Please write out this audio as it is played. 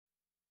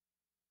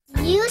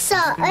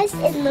saw us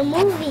in the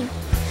movie.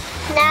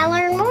 Now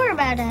learn more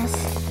about us.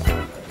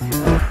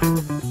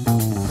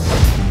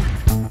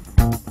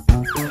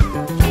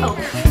 Oh,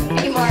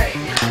 hey, Mark.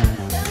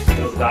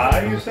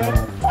 Die, you said?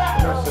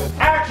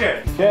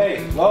 Action!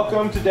 Okay,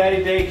 welcome to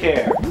Daddy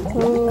Daycare.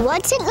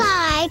 What's it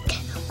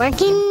like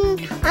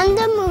working on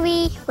the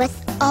movie with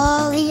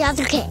all the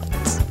other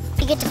kids?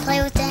 You get to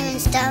play with them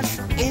and stuff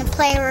in the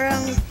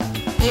playroom,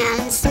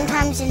 and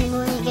sometimes in the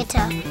movie you get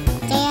to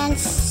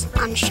dance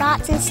on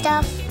shots and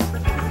stuff,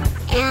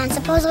 and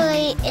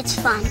supposedly it's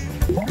fun.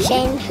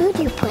 Shane, who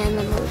do you play in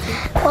the movie?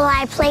 Well,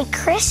 I play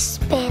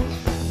Crispin.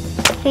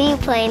 Who do you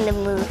play in the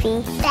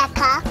movie?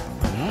 Becca.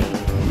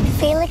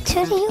 Felix,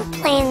 who do you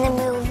play in the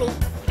movie?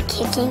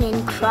 Kicking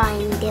and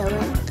crying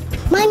Dylan.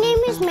 My name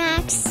is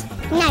Max,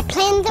 and I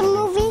play in the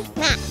movie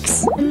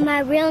Max. My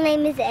real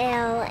name is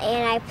Elle,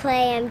 and I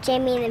play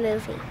Jamie in the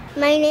movie.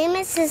 My name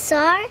is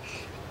Cesar,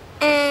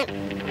 and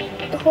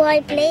who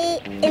I play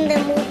in the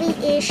movie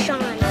is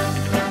Sean.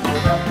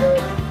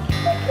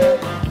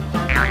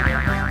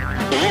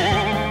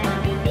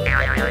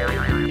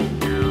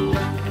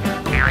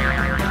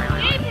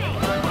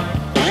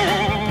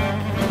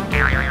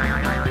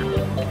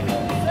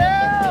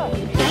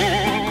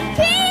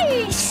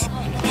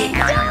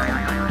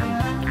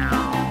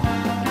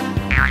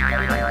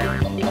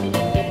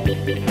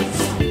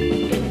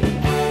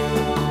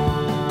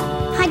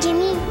 Hi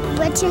Jimmy,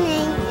 what's your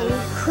name and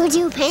who do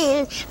you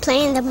play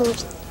in the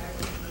movie?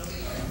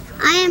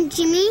 I am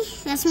Jimmy,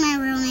 that's my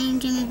real name,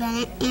 Jimmy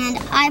Bennett, and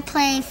I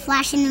play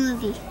Flash in the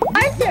movie.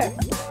 Arthur!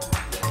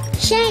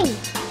 Shane,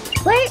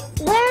 where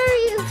are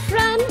you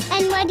from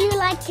and what do you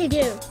like to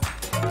do?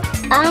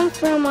 I'm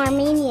from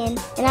Armenian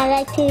and I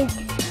like to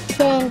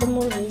play in the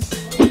movies.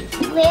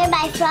 Where am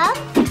I from?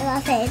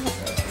 Los Angeles.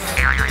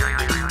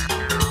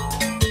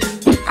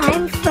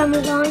 I'm from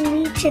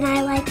Long Beach and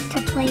I like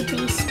to play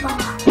baseball.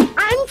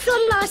 I'm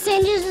from Los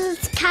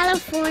Angeles,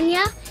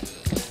 California,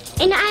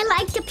 and I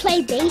like to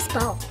play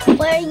baseball.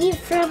 Where are you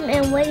from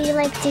and what do you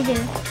like to do?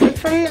 I'm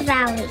from the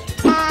Valley.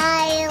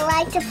 I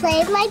like to play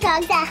with my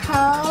dogs at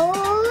home.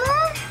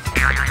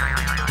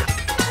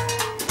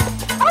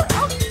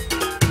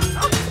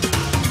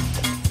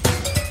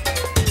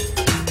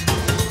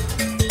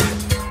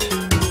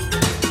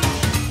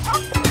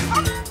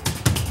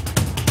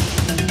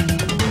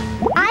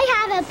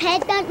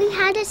 Pet that we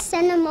had to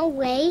send him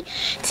away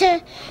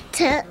to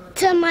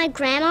my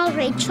grandma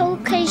Rachel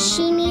because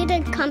she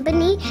needed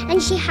company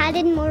and she had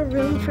more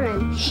room for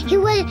him. He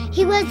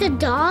was a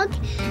dog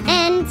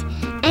and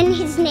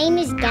his name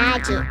is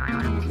Daddy.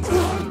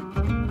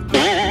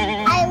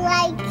 I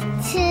like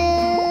to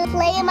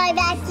play in my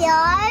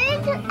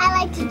backyard. I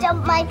like to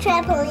jump my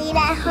trampoline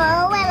at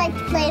home. I like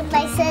to play with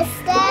my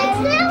sister. I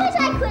wish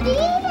I could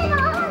eat it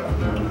all.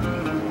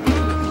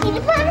 Eat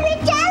a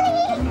perfect jelly.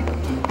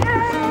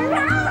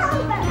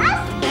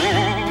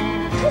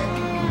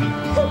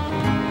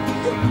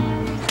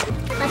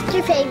 What's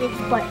your favorite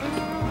sport?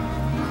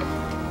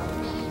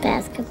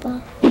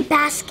 Basketball.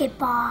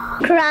 Basketball.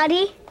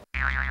 Karate?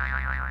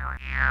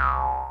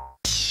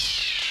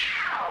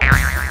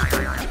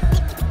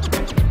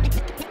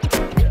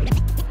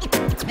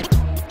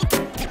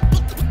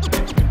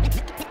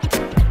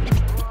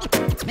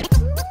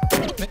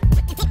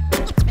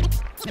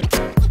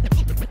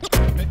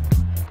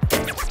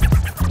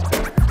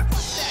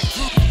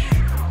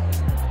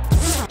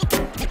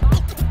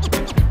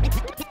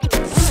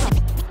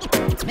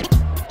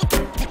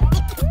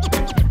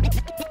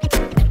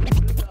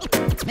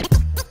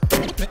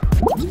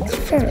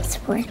 Favorite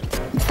sport?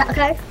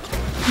 Soccer.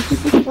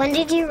 When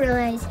did you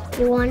realize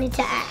you wanted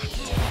to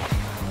act?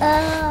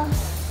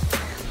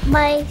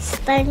 By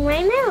starting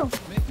right now.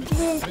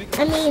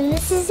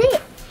 This is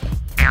it.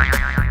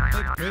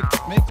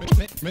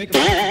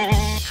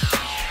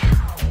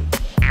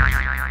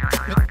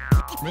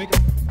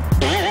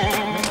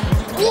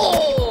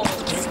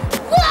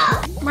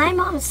 My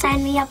mom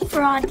signed me up for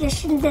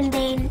auditions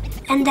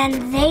and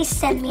then they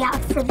sent me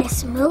out for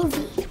this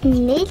movie.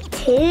 Me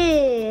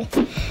too.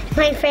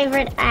 My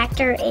favorite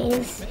actor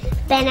is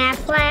Ben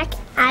Affleck,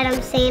 Adam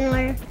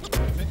Sandler,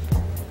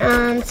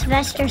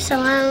 Sylvester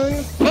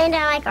Stallone, and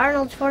I like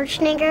Arnold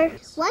Schwarzenegger.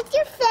 What's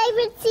your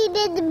favorite scene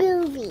in the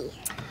movie?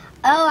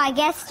 Oh, I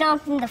guess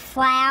stomping the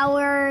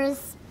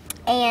flowers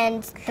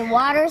and the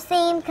water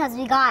scene because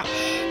we got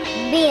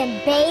be in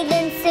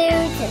bathing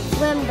suits and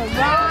swim the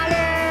water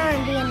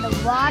and be in the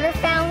water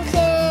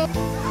fountain.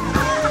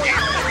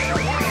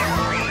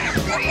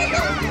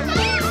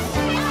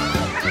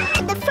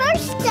 The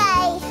first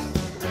day,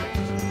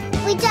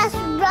 we just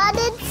run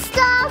and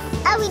stuff,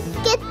 and we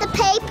get the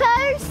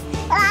papers,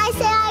 and I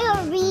say I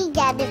don't read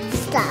that and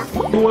stuff.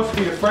 Who wants to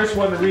be the first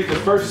one to read the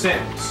first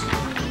sentence?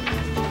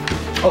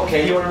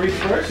 Okay, you want to read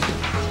first?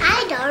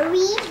 I don't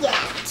read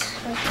yet.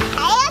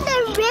 I had to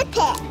rip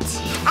it.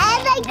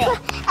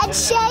 And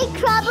Shay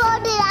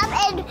crumbled it up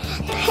and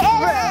put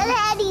it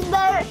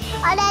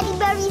on Eddie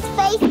Murray's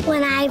face.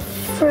 When I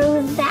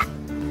threw that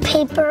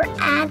paper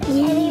at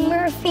Eddie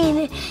Murphy. And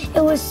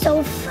it was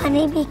so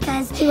funny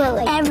because he went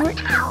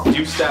like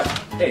You step,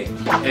 hey,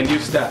 and you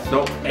step.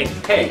 Don't,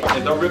 hey,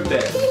 and don't rip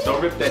that.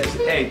 Don't rip that.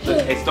 Hey,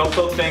 don't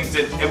throw things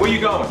in. Hey, where you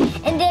going?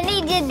 And then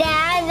he did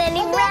that, and then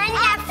he ran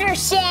after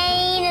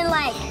Shane and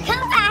like,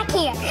 come back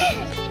here.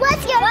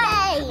 What's your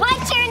name?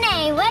 What's your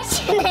name?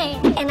 What's your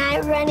name? And I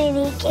run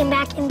and he came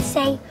back and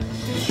say,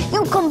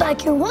 you come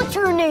back here. What's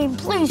your name?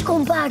 Please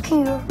come back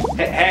here.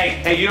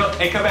 Hey, you don't,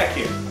 hey, come back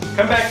here.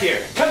 Come back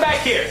here. Come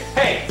back here.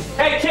 Hey,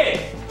 kid.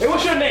 Hey,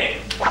 what's your name?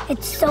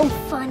 It's so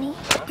funny.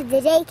 At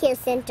the daycare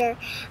center,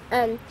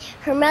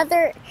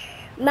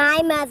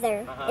 my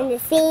mother, in the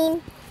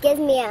scene, gives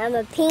me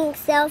a pink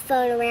cell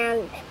phone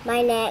around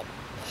my neck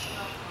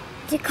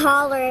to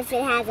call her if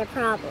it has a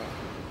problem.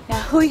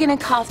 Now, who are you going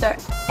to call if there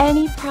are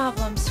any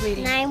problems,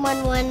 sweetie?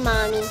 911,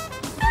 Mommy.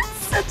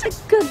 That's such a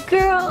good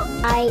girl.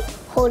 I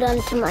hold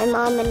on to my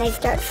mom and I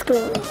start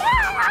screaming,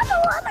 I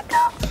don't want to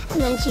go.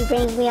 And then she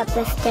brings me up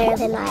the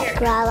stairs and I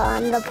grab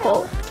on the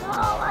pole.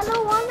 Oh, I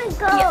don't want to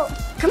go. Yeah.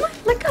 Come on,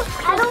 let go.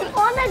 I don't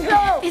want to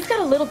go. He's got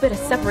a little bit of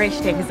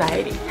separation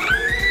anxiety.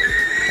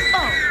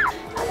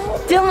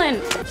 Oh,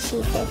 Dylan.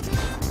 She says,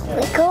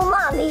 let go,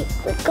 Mommy,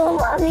 let go,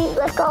 Mommy,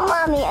 let go,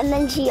 Mommy. And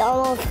then she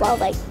almost felt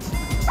like,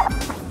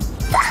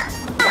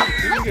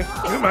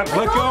 Come on,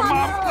 let go,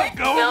 Mom. Let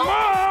go,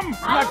 Mom. Let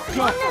go. I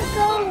want to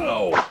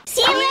go.